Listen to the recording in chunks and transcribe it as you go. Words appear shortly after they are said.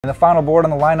And the final board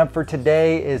on the lineup for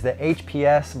today is the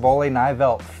HPS Volley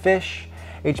Nivelt Fish.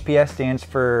 HPS stands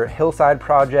for Hillside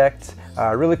Project.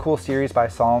 Really cool series by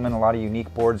Salomon, a lot of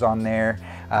unique boards on there.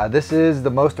 This is the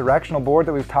most directional board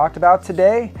that we've talked about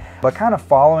today, but kind of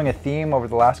following a theme over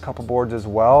the last couple boards as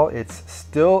well. It's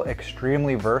still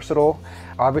extremely versatile.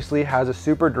 Obviously has a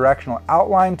super directional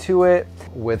outline to it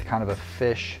with kind of a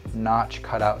fish notch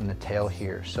cut out in the tail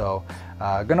here. So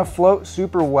gonna float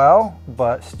super well,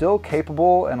 but still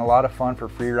capable and a lot of fun for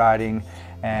free riding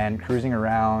and cruising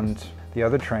around the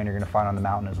other terrain you're gonna find on the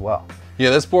mountain as well.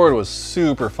 Yeah, this board was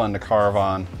super fun to carve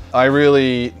on. I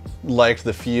really liked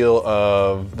the feel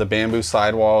of the bamboo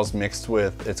sidewalls mixed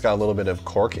with, it's got a little bit of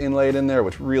cork inlaid in there,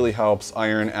 which really helps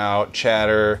iron out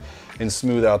chatter and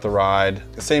smooth out the ride.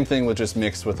 Same thing with just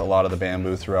mixed with a lot of the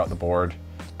bamboo throughout the board.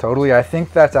 Totally, I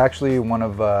think that's actually one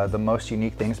of the most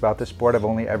unique things about this board. I've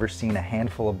only ever seen a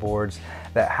handful of boards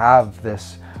that have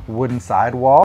this wooden sidewall.